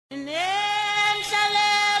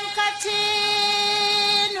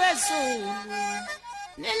lesulu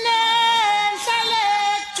nene hlale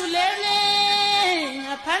tuleni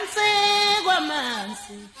ngaphansi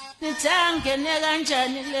kwamanzi nithangene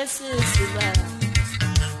kanjani lesisiba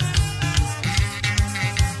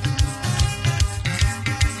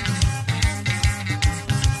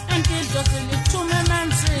antidlo silithume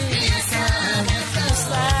manzi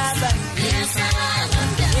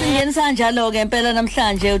Singenisa njalo ke impela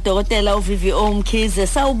namhlanje udokotela uVVO Mkhize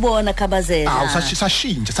sawubona Khabazela.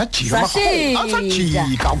 Sashintsha sajika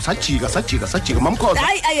sajika mamkhoza.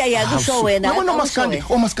 Hayi kusho wena.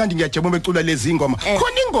 Omaskandi ngiyajabula becula lezi ngoma.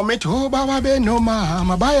 Khona ingoma ethi oh baba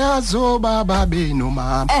benomama bayazo baba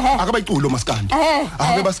benomama. Akabayiculo omaskandi.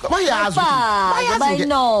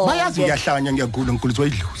 Bayazi ngiyahlanya ngiyagula ngigulizwa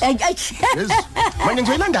idlozi. Manje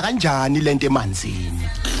ngizoyilanda kanjani lento emanzini?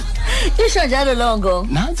 Isho njalo longo.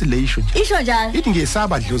 Nansi le isho. Isho njalo. Ithi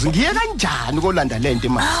ngiyesaba dlozi ngiye kanjani kolanda lento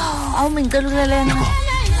emanzini? Awumngicela ukulelena.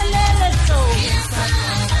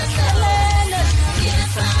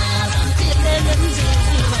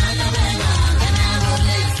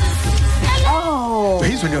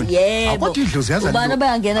 Yebo. Akwati idlozi yaza. Ubani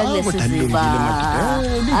bayangena kulesi siba.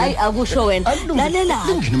 Hayi akusho wena. Lalela.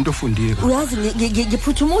 Ungine umuntu ofundile. Uyazi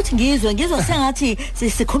ngiphuthuma ukuthi ngizwe sengathi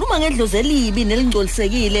sikhuluma ngendlozi elibi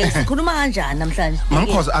nelingcolisekile. Sikhuluma kanjani namhlanje?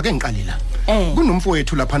 Mamkhoza ake ngiqale la.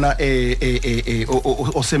 Kunomfowethu laphana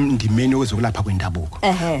osemndimeni wezokulapha kwendabuko.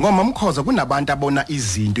 Ngoba mamkhoza kunabantu abona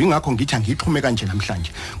izinto ingakho ngithi angixhume kanje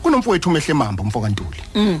namhlanje. Kunomfowethu umehle mamba umfokantuli.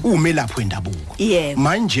 Umelaphi wendabuko.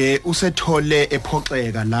 Manje usethole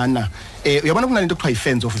ephoxeka lana uyabona kunalento ekuthiwa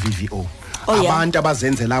ifans of VVO. Abantu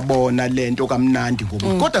abazenzela bona lento kamnandi ngoba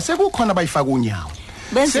kodwa sekukhona abayifaka unyawo.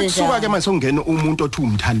 Sekusuka ke manje sokungena umuntu othi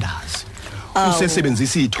umthandazi.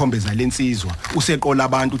 Usesebenzisa izithombe zalensizwa useqola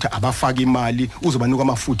abantu ukuthi abafaka imali uzobanika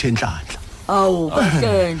amafutha enhlanhla.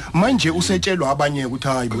 Kahle. Manje usetshelwa abanye ukuthi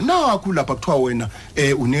hayibo nakho lapha kuthiwa wena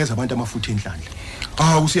unikeza abantu amafutha enhlanhla.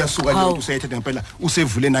 Usiyasuka nje usayithethe ngempela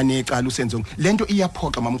usevule nani ecala usenze lento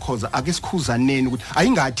iyaphoxa mamkhoza ake sikhuzaneni ukuthi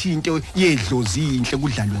ayingathi into yedlozi inhle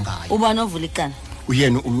kudlalwe ngayo. Ubani ovula icala?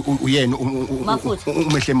 Uyena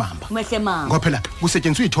umehle mamba. Ngoba phela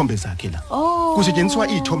kusetshenziswa izithombe zakhe la. Kusetshenziswa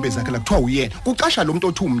izithombe zakhe la kuthiwa uyena. Kuqasha lo muntu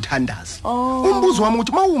othi umthandazi. Umbuzo wami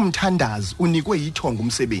ukuthi mawumthandazi unikwe yithonga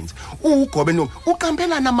umsebenzi. Ugobe no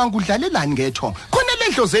uqampelana manga udlalelani ngethonga. Khona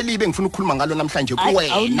ledlozi elibe ngifuna ukukhuluma ngalo namhlanje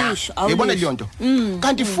kuwena. Yebona le nto.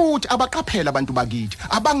 Kanti futhi abaqaphela abantu bakithi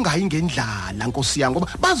abangayi ngendlala Nkosi yangu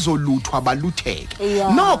ngoba bazoluthwa balutheke.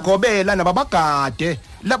 Nogobela nababagade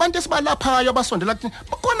labantu esibalaphayo abasondela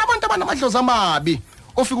khona abantu abanamadlozi amabi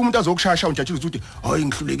ofika umuntu azokushasha unjatshisa ukuthi hayi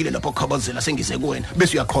ngihlulekile lapho KHABAZELA sengize kuwena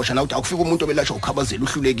bese uyakhoshana ukuthi akufika umuntu obelasho uKHABAZELA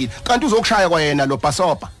uhlulekile kanti uzokushaya kwayena lo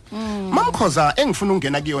bhasopa. Mamkhoza engifuna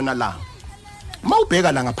ukungena kuyona la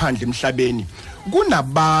mawubheka la ngaphandle emhlabeni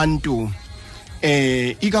kunabantu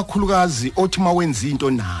ikakhulukazi othi mawenza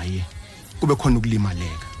into naye kube khona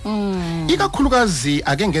ukulimaleka. Ikakhulukazi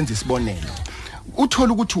ake ngenze isibonelo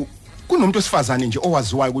uthola ukuthi kunomuntu osifazane nje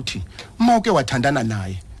owaziwayo ukuthi mawuke wathandana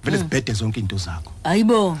naye vele sibhede zonke into zakho.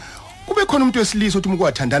 Hayibo. Kube khona umuntu wesilisa othi umke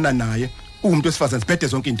wathandana naye umuntu wesifazane sibhede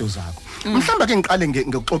zonke into zakho. Mhlamba ke ngiqale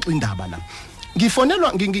ngekuxoxa indaba la.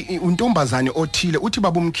 Ngifonelwa untombazane othile uthi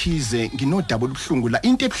baba Mkhize nginodaba olubuhlungu la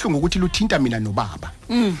into ebuhlungu ukuthi luthinta mina nobaba.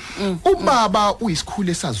 Ubaba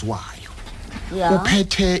uyisikhulu esaziwayo.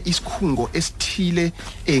 Uphethe isikhungo esithile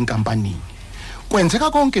enkampanini.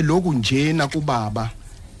 Kwenzeka konke lokhu njena kubaba.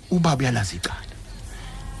 Ubaba uyalazi icala.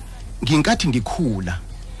 Nginkathi ngikhula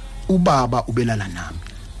ubaba ubelala nami.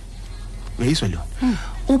 Uyayizwa lo.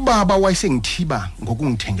 Ubaba wayesengithiba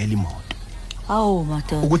ngokungithengela imoto.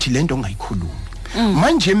 Madoda. Ukuthi lento ongayikhulumi.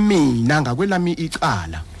 Manje mina ngakwelami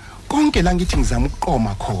icala konke la ngithi ngizama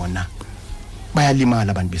ukuqoma khona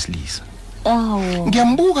bayalimala abantu besilisa.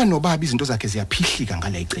 Ngiyambuka nobaba izinto zakhe ziyaphihlika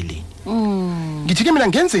ngala eceleni. Ngithi ke mina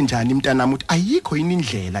ngenze njani mntanami ukuthi ayikho yini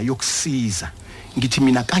indlela yokusiza. Ngithi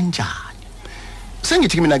mina kanjani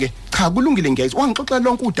sengithi mina ke cha kulungile ngiyayizwa wangixoxa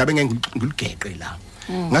lonke udaba engengiligeqe la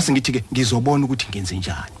ngase ngithi ke ngizobona ukuthi ngenze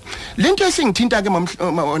njani lento esingithinta ke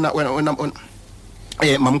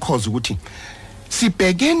mamkhoza ukuthi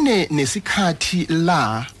sibhekene nesikhathi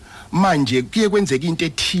la manje kuye kwenzeka into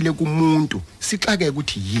ethile kumuntu sixake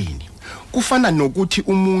ukuthi yini kufana nokuthi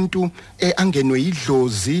umuntu angenwe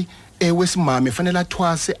idlozi wesimame efanele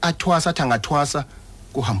athwase athi angathwasa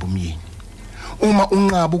kuhamba umyeni. Uma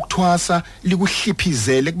unqaba ukuthwasa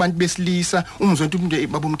likuhliphizele kubantu besilisa umzonto umuntu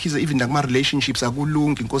baba Mkhize even nakuma relationships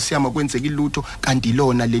akulungi Nkosi yami kwenzeka ilutho kanti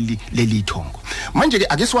lona leli thongo. Manje ke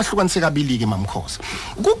ake siwahlukanise kabili ke mamkhoza.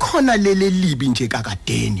 Kukhona leli libi nje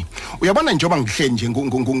kakadeni. Uyabona njengoba ngihle nje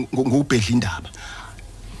ngubhedla indaba.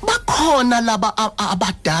 kukhona laba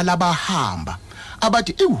abadala bahamba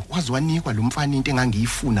abathi waziwanikwa lo mfana into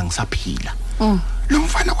engangiyifuna ngisaphila lo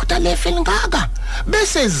mfana kodwa lefe ngaka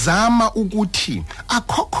bese zama ukuthi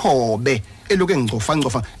akhokhobe eloke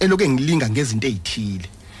ngicofa eloke ngilinga ngezinto ezithile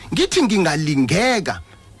ngithi ngingalingeka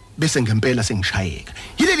bese ngempela sengishayeka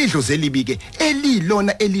yileli dlozi elibi ke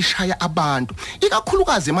elilona elishaya abantu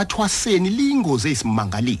ikakhulukazi emathwaseni liyingozi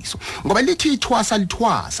eyisimangaliso ngoba lithi ithwasa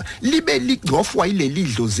lithwasa libe ligcofwa yileli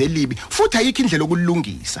dlozi elibi futhi ayikho indlela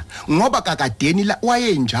yokulungisa ngoba kakadeni la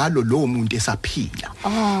wayenjalo lo muntu esaphila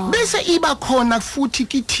bese iba khona futhi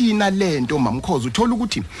kithina lento mamkhozi uthola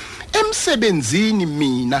ukuthi emsebenzini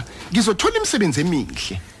mina ngizothola imisebenzi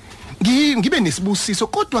emihle ngibe nesibusiso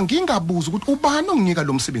kodwa ngingabuza ukuthi ubani onginika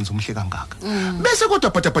lo msebenzi omhle kangaka bese kodwa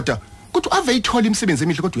bhata ukuthi ave ithola imisebenzi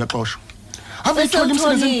emihle kodwa uyaxoshwa ave ithola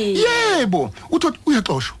imisebenzi yebo uthi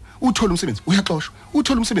uyaxoshwa uthola umsebenzi uyaxoshwa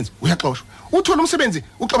uthola umsebenzi uyaxoshwa uthola umsebenzi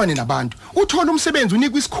uxabane nabantu uthola umsebenzi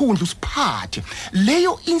unikwa isikhundla usiphathe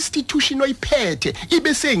leyo institution oyiphethe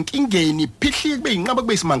ibe senkingeni phihli kube inqaba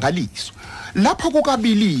kube isimangaliso lapho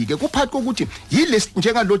kukabilike kuphathi kokuthi yile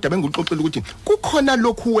njengalo daba engixoxela ukuthi kukhona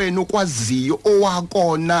lokhu wena okwaziyo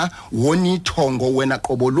owakona wonithongo wena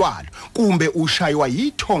qobolwalo kumbe ushaywa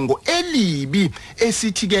yithongo elibi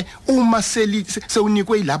esithi ke uma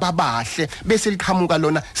sewunikwe ilaba abahle bese liqhamuka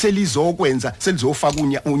lona selizokwenza selizofaka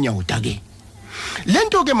unyawo take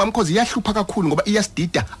lento ke mamkhozi iyahlupha kakhulu ngoba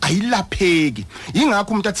iyasidida ayilapheki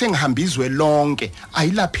ingakho umuntu athi engihambizwe lonke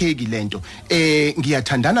ayilapheki lento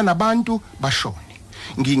ngiyathandana nabantu bashone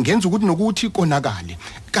ngingenza ukuthi nokuthi konakale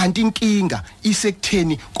kanti inkinga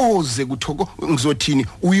isekutheni koze kuthoko ngizothini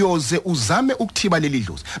uyoze uzame ukuthiba leli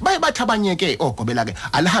dlozi baye bathi abanyeke ogobela ke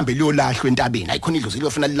alihambe liyolahlwa entabeni ayikhona idlozi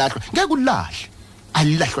liyofuna lilahlwe ngeke ulilahle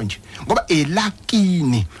alilahlwa nje ngoba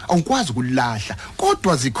elakini awukwazi ukulahla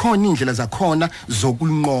kodwa zikhona indlela zakhona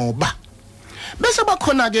zokulunqoba bese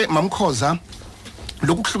bakhona ke mamkhoza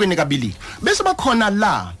lokuhlukene kabili bese bakhona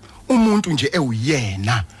la umuntu nje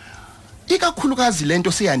ewuyena ikakhulukazi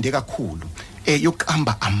lento seyande kakhulu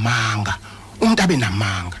yokuqamba amanga umuntu abe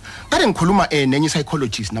namanga kade ngikhuluma nenye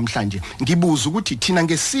psychologist namhlanje ngibuza ukuthi thina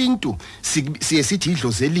ngesintu siye sithi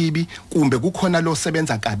idlozi elibi kumbe kukhona lo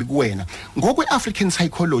sebenza kabi kuwena ngokwe African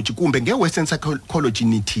psychology kumbe ngeWestern psychology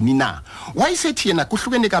nithini na wayesethi yena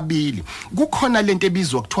kuhlukene kabili kukhona lento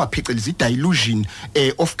ebizwa kuthiwa phecelezi delusion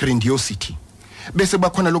of grandiosity bese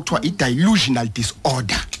bakhona lokuthiwa i-delusional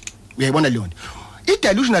disorder uyayibona leyo nto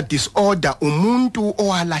i-delusional disorder umuntu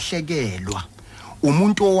owalahlekelwa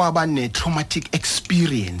umuntu owaba ne traumatic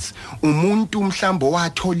experience umuntu mhlambo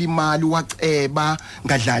wathola imali waceba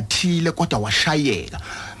ngadlathile kodwa washayeka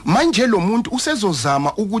manje lo muntu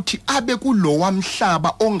usezozama ukuthi abe kulowa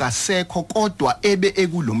mhlaba ongasekho kodwa ebe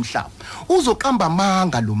ekulomhlaba uzoqamba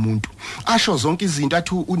amanga lo muntu asho zonke izinto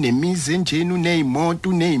athi unemizi enjeni unezimoto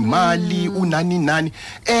unezimali unani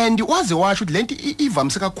and waze washo ukuthi lento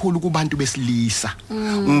ivamise kakhulu kubantu besilisa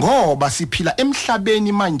ngoba siphila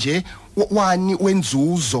emhlabeni manje wani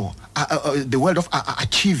wenzuzo the world of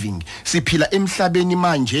achieving siphila emhlabeni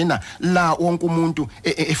manje na la wonke umuntu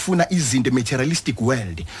efuna izinto materialistic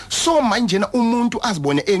world so manje na umuntu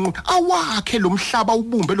azibone enqu awakhe lo mhlaba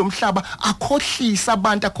ubumbe lo mhlaba akhohlisa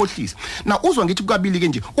abantu akhohlisa na uzwa ngithi kukabili ke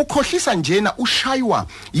nje ukhohlisa njena ushaywa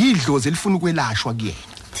yidlozi elifuna ukwelashwa kuyena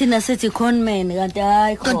thina sithi conman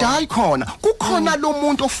kanti hayi khona kukhona lo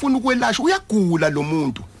muntu ofuna ukwelashwa uyagula lo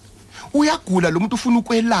muntu uyagula lo muntu ufuna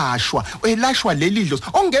ukwelashwa elashwa leli dlozi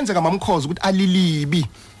ongenzeka mamkhozi ukuthi alilibi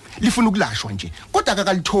lifuna ukulashwa nje kodwa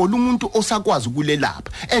akalithola umuntu osakwazi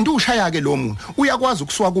ukulelapha and ushaya ke lo muntu uyakwazi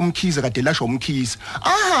ukuswa kuMkhize kade lashwa uMkhize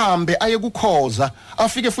ahambe aye kukhoza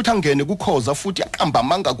afike futhi angene kukhoza futhi aqamba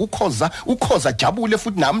amanga kukhoza ukhoza jabule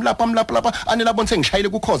futhi nami lapha anelabona sengishayile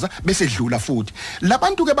kukhoza bese edlula futhi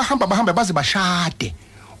labantu ke bahamba baze bashade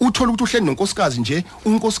uthola ukuthi uhleli nonkosikazi nje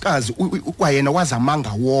unkosikazi kwayena wazamanga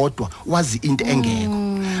wodwa wazi into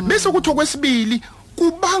engekho bese kuthi okwesibili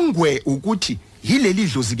kubangwe ukuthi yileli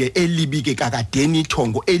dlozi ke elibi ke kakadeni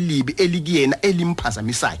ithongo elibi elikuyena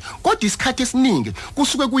elimphazamisayo kodwa isikhathi esiningi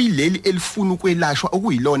kusuke kuyileli elifuna ukwelashwa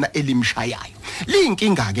okuyilona elimshayayo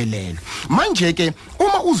liyinkinga ke lelo manje ke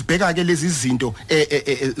uma uzibheka ke lezi zinto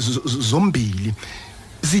zombili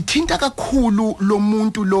zithinta kakhulu lo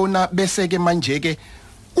muntu lona bese ke manje ke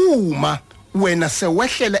uma wena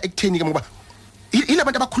sewehlela ekutheni ke ngoba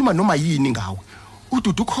ilabantu abakhuluma noma yini ngawe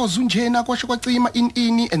ududu khoza unjena kwasho kwacima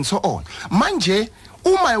ini and so on manje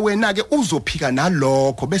uma wena ke uzophika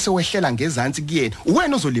nalokho bese wehlela ngezantsi kuyena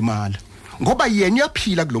wena ozolimala ngoba yena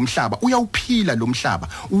uyaphila kulomhlaba uyawuphila lo mhlaba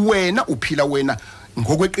wena uphila wena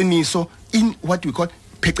ngokweqiniso in what we call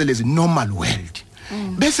phecelezi normal world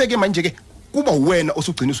bese ke manje ke kuba wena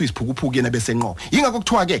osugcina usuyisiphukuphuku yena bese nqo ingakho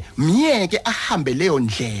kuthiwa ke miyeke ahambe leyo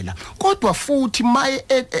ndlela kodwa futhi maye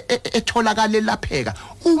etholakale lapheka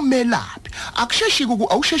umelaphi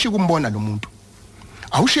awusheshi kumbona lo muntu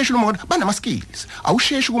awusheshi uma banama skills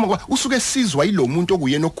awusheshi uma usuke sizwa yilo muntu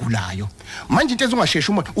okuyena ogulayo manje into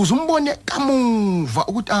ezungasheshi umuntu uzumbone kamuva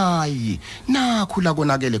ukuthi ayi nakho la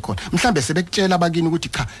konakele khona mhlambe sebekutshela abakini ukuthi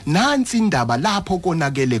cha nansi indaba lapho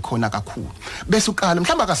konakele khona kakhulu bese uqala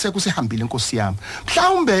mhlamba akasekho usehambile inkosi yami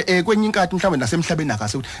mhlawumbe kwenye inkati mhlawumbe nasemhlabeni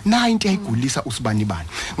akase ukuthi na into ayigulisa usibani bani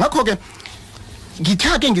ngakho ke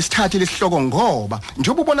ngithake ngisithathe lesihloko ngoba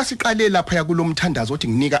njengoba ubona siqale lapha ya kulomthandazo othi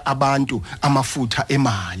nginika abantu amafutha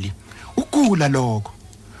emali ukugula lokho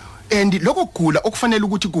and lokho kugula okufanele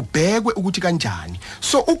ukuthi kubhekwe ukuthi kanjani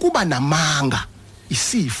so ukuba namanga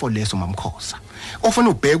isifo leso mamkhoza ofuna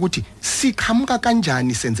ubheke ukuthi siqhamuka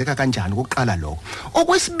kanjani senzeka kanjani kokuqala lokho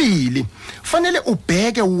okwesibili fanele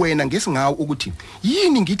ubheke wena ngesingawo ukuthi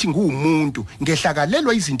yini ngithi ngumuntu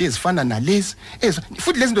ngehlakalelwa izinto ezifana nalezi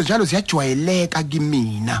futhi lezi zinto njalo ziyajwayeleka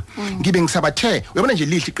kimina ngibe ngisabathe uyabona nje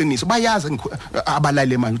lihle iqiniso bayazi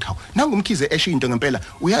abalale manje uthi nangu Mkhize esho into ngempela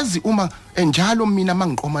uyazi uma njalo mina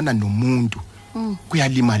mangiqomana nomuntu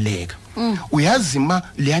kuyalimaleka uyazima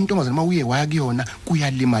le ntombazana mawuye waya kuyona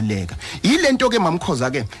kuyalimaleka yilento ke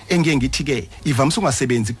mamkhoza ke engeke ngithi ke ivamisa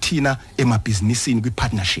ungasebenzi kuthina emabhizinisini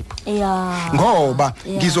kwipartnership ngoba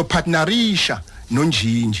ngizopartnerisha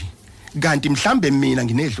nonjinji kanti mhlambe mina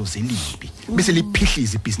nginedlozi elibi bese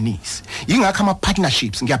liphihliza ibusiness ingakho ama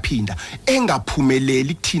partnerships ngiyaphinda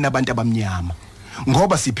engaphumeleli kuthina abantu abamnyama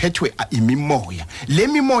ngoba siphethwe imimoya le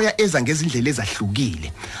mimoya eza ngezindlela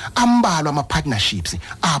ezahlukile ambalwa ama partnerships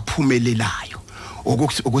aphumelelayo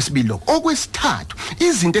okwesibili okwesithathu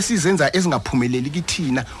izinto esizenza ezingaphumeleli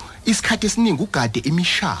kithina isikhathi esiningi ugade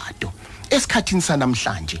imishado esikhathini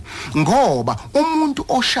sanamhlanje ngoba umuntu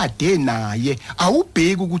oshade naye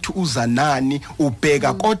awubheki ukuthi uza nani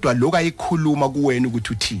ubheka kodwa lokho ayikhuluma kuwena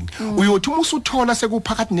ukuthi uthini uyothi uma usuthola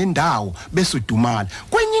sekuphakathi nendawo bese udumala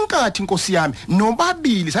kwenye inkathi inkosi yami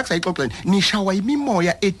nobabili sakusayixoxeni nishawa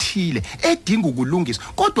imimoya ethile edinga ukulungiswa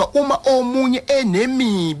kodwa uma omunye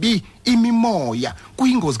enemibi imimoya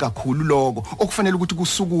kuyingozi kakhulu lokho okufanele ukuthi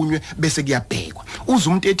kusukunywe bese kuyabhekwa uza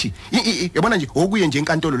umuntu ethi yabona nje okuye nje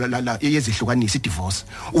enkantolo la yezihlukanisa idivorce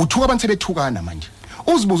uthuka abantu sebethukana manje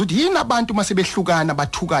uzibuza ukuthi yini abantu mase behlukana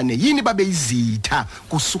bathukane yini babe izitha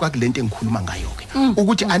kusuka kulento engikhuluma ngayo ke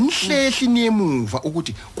ukuthi anihlehli niyemuva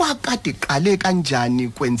ukuthi kwakade qale kanjani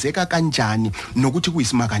kwenzeka kanjani nokuthi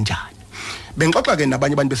kuyisima kanjani bengixoxa ke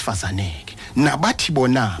nabanye abantu besifazaneke nabathi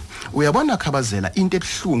bona uyabona KHABAZELA into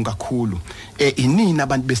ebhlungu kakhulu inini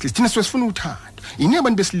abantu besilisa thina sifuna uthando yini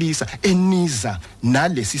abantu besilisa eniza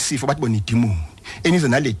nalesi sifo bathi bona idemon eniza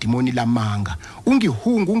nale demoni lamanga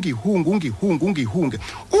ungihunge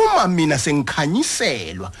uma mina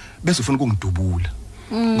sengikhanyiselwa bese ufuna ukungidubula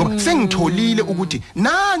ngoba sengitholile ukuthi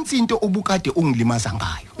nansi into obukade ungilimaza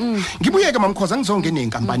ngayo ngibuyeke mamkhoza ngizongena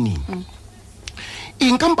enkampanini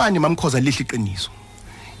inkampani mamkhoza lihle iqiniso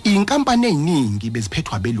inkampani eziningi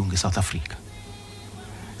beziphethwa abelungu eSouth Africa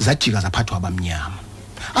zajika zaphathwa abamnyama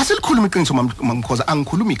asilikhuluma iqiniso mamkhoza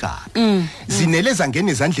angikhulumi kabi zineleza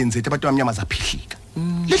ngene ezandleni zethu abantu abamnyama zaphihlika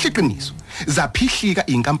lihle iqiniso zaphihlika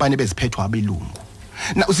inkampani beziphethwa abelungu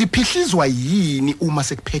na uziphihlizwa yini uma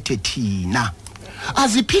sekuphethe thina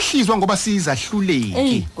aziphihlizwa ngoba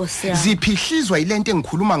sizahluleki ziphihlizwa ilento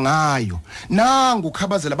engikhuluma ngayo nangu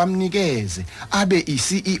KHABAZELA bamnikeze abe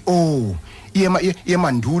iCEO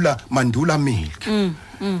Mandula Milk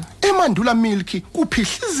eMandula Milk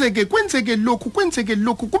kuphihlizeke kwenzeke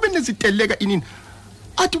lokhu kube neziteleka inini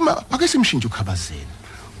athi ake simshintshe uKHABAZELA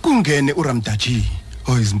kungene uRamdaji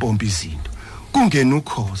izimpompi izinto kungena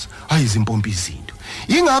ukhoza izimpompi izinto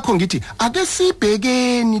ingakho ngithi ake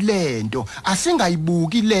sibhekeni lento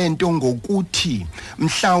asingayibuki lento ngokuthi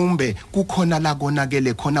mhlawumbe kukhona la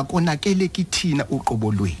konakele kithina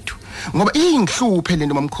uqobo lwethu ngoba ingihluphe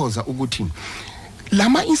lento mamkhoza ukuthi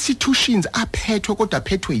lama institutions aphethwe kodwa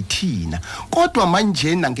aphethwe yithina kodwa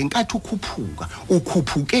manje ngenkathi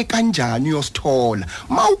ukhuphuke kanjani uyosithola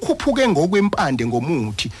mawukhuphuke ngokwempande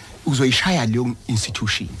ngomuthi uzoyishaya leyo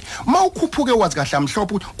institution mawukhuphuke wazi kahle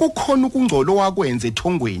amhlophe ukuthi kukhona ukungcolo wakwenza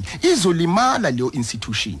ethongweni izolimala leyo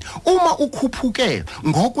institution uma ukhuphuke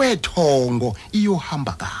ngokwethongo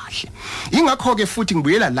iyohamba kahle ingakho ke futhi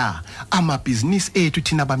ngibuyela la amabhizinisi ethu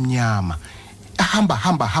thina abamnyama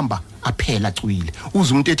hamba aphela cwile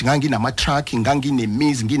uze umuntu ethi nganginama truck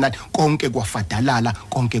nganginemizi nginani konke kwafadalala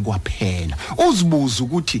konke kwaphela uzibuza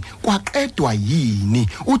ukuthi kwaqedwa yini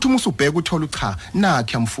uthi uma usubheka uthola cha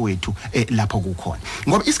nakhe amfowethu lapho kukhona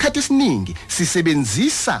ngoba isikhathi esiningi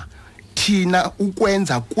sisebenzisa thina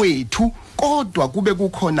ukwenza kwethu kodwa kube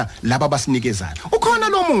kukhona laba basinikezayo ukhona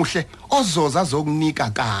lo muhle ozoza zokunika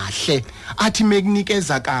kahle athi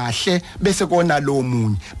mekunikeza kahle bese kona lo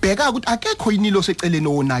munye bheka ukuthi akekho yini lo seceleni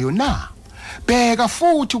onayo na bheka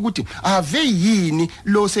futhi ukuthi ave yini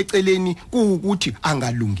lo seceleni ukuthi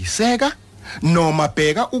angalungiseka noma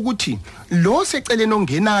bheka ukuthi lo seceleni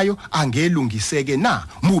ongenayo angelungiseke na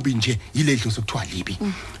mubi nje yiledlo sokuthiwa libi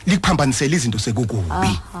likuphambanisela izinto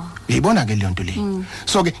sekukubi uyibona ke le nto le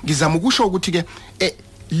so ke ngizama ukusho ukuthi ke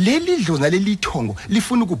leli dlozi naleli thongo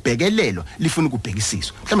lifuna ukubhekelelwa lifuna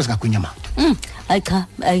ukubhekisiswa mhlawumbe singagwinya manje Ay cha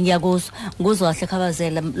nguzwa kahle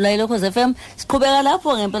KHABAZELA layelo Khoze FM siqhubeka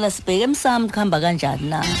lapho ngempela sibheke emsamo kuhamba kanjani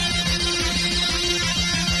na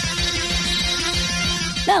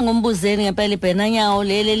Nangumbuzeni ngempela ibhenanyawo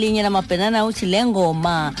leli linye lamabhenana uthi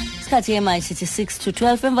lengoma isikhathi yemanje sithi 6 to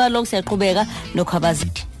 12 emva lokho siyaqhubeka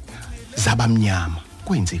noKHABAZELA zabamnyama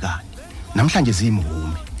kwenzekani namhlanje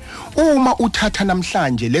zimhumi uma uthatha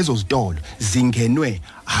namhlanje lezo zitolo zingenwe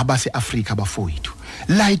abase-Afrika bafowethu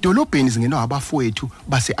la idolobheni zingenwa abafowethu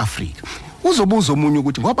base-Afrika uzobuza omunye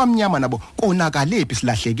ukuthi ngoba amnyama nabo konakalephi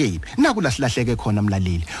silahlekephi naku la silahleke khona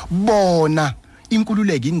mlaleli bona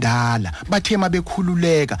inkululeko indala bathema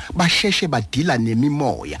bekhululeka basheshe badila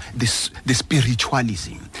nemimoya the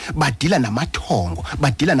spiritualism badila namathongo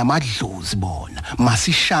badila namadlozi bona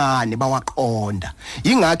masishane bawaqonda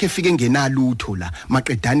ingakho efike ngenalutho la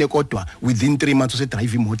maqedane kodwa within 3 months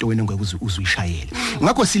usedrive imoto wena ngeke uzuyishayela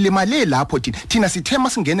ngakho silemale lapho thina sithema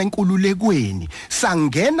singena enkululekweni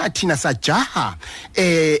sangena thina sajaha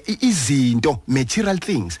izinto material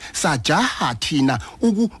things sajaha thina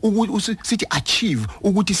sithi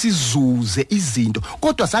ukuthi sizuze izinto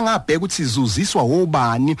kodwa sangabheka ukuthi sizuziswa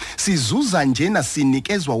wobani sizuza njena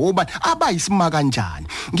sinikezwa wobani abayisimaka kanjani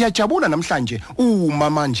ngiyajabula namhlanje uma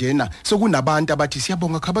manjena sokunabantu abathi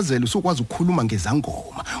siyabonga KHABAZELA usukwazi ukukhuluma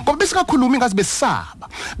ngezangoma ngoba besikakhuluma ingazi besaba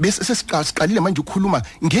bese sesiqalile manje ukukhuluma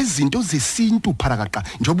ngezinto zesintu pharakaqa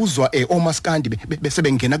njengoba uzwa omaskandi bese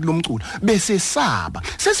bengena kulomculo bese saba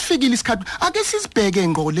sesifikile isikhathi ake sisibheke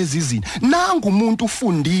ngqo lezi izinto nanga umuntu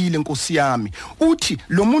ufundile Nkosi yami uthi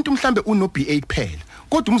lo muntu mhlambe uno B8 phela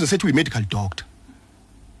kodwa umuze sethi uyi medical doctor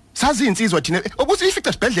sazi insizwa thina obuthi ifica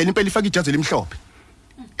esibhedlela impela ifaka ijazi elimhlophe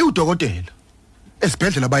udokotela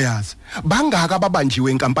esibhedlela bayazi bangaka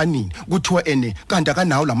ababanjiwe enkampanini kuthiwa kanti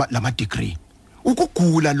akanawo lama degree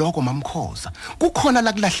ukugula lokho mamkhoza kukhona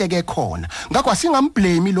la kulahleke khona ngakho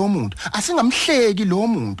asingamblame lo muntu asingamhleki lo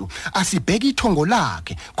muntu asibheke ithongo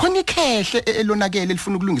lakhe khona ikhehle elonakele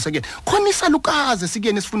lifuna ukulungisa ke khona isalukaze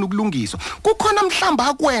sikene sifuna ukulungiswa kukhona mhlamba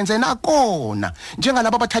akwenze nakona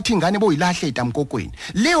njengalabo abathatha ingane boyilahle etamkokweni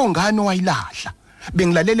leyo ngane wayilahla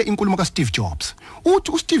bengilalele inkulumo kaSteve Jobs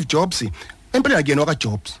uthi uSteve Jobs empela yakena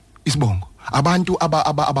wakaJobs isibongo abantu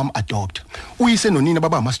abam-adopt uyise nonina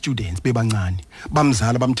baba ama-students bebancane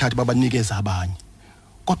bamzala bamthatha babanikeza abanye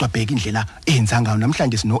kodwa bheka indlela enza ngayo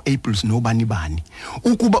namhlanje sino April sino bani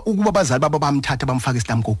ukuba abazali baba bamthatha bamfaka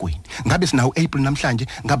esitamkokweni ngabe sinawo April namhlanje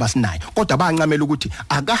ngaba sinayo kodwa bancamela ukuthi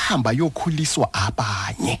akahamba yokhuliswa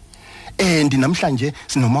abanye and namhlanje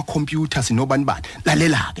sinoma computer sinobani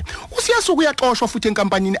lalela ke usiyasuka uyaxoshwa futhi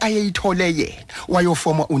enkampanini ayeyithole yena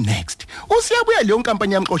wayofoma unext usiyabuya leyo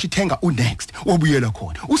nkampani yamxoshi ithenga unext wobuyela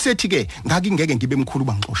khona usethi ke ngeke ngibe mkhulu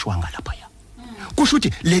bangixoshwanga lapha ya kusho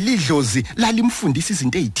ukuthi leli dlozi lalimfundisa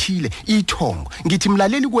izinto ezithile ithongo ngithi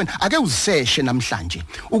mlaleli kuwena ake uziseshe namhlanje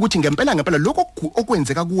ukuthi ngempela lokho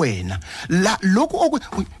okwenzeka kuwena la lokho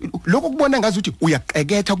kubona ngazi ukuthi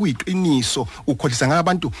uyaqeketha kuyiqiniso ukholisa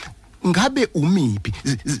ngabantu ngabe umiphi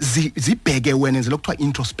zibheke wena enze lokuthiwa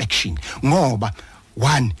introspection ngoba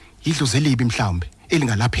 1 idlozi elibi mhlawumbe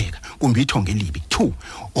elingalapheka kumbe ithonge elibi 2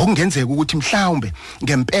 okungenzeka ukuthi mhlawumbe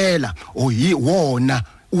ngempela oyiwona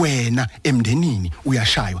wena emndenini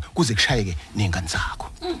uyashaywa kuze kushayeke nengane zakho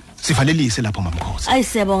sivalelise lapho mamkhoza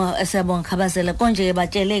siyabonga KHABAZELA konje ke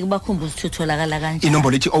batsheleke bakhumbuze ukuthi utholakala kanjani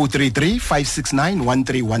inombolo ethi 033 569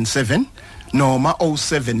 1317 noma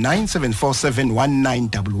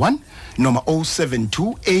 0797471911 noma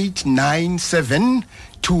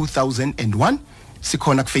 0728972001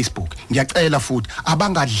 sikhona ku Facebook ngiyacela futhi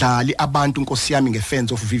abangadlali abantu Nkosi yami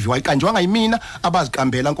ngefence of Vivi wayiqanjwanga yimina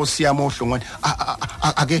abaziqambela Nkosi yami ohlongwane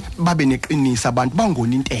ake babe neqinisa abantu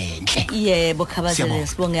bangona into enhle yebo KHABAZELA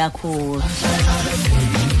sibonge kakhulu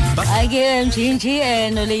ake njinji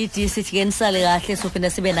no lady sithi ke nisale kahle sophinda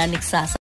sibe nani kusasa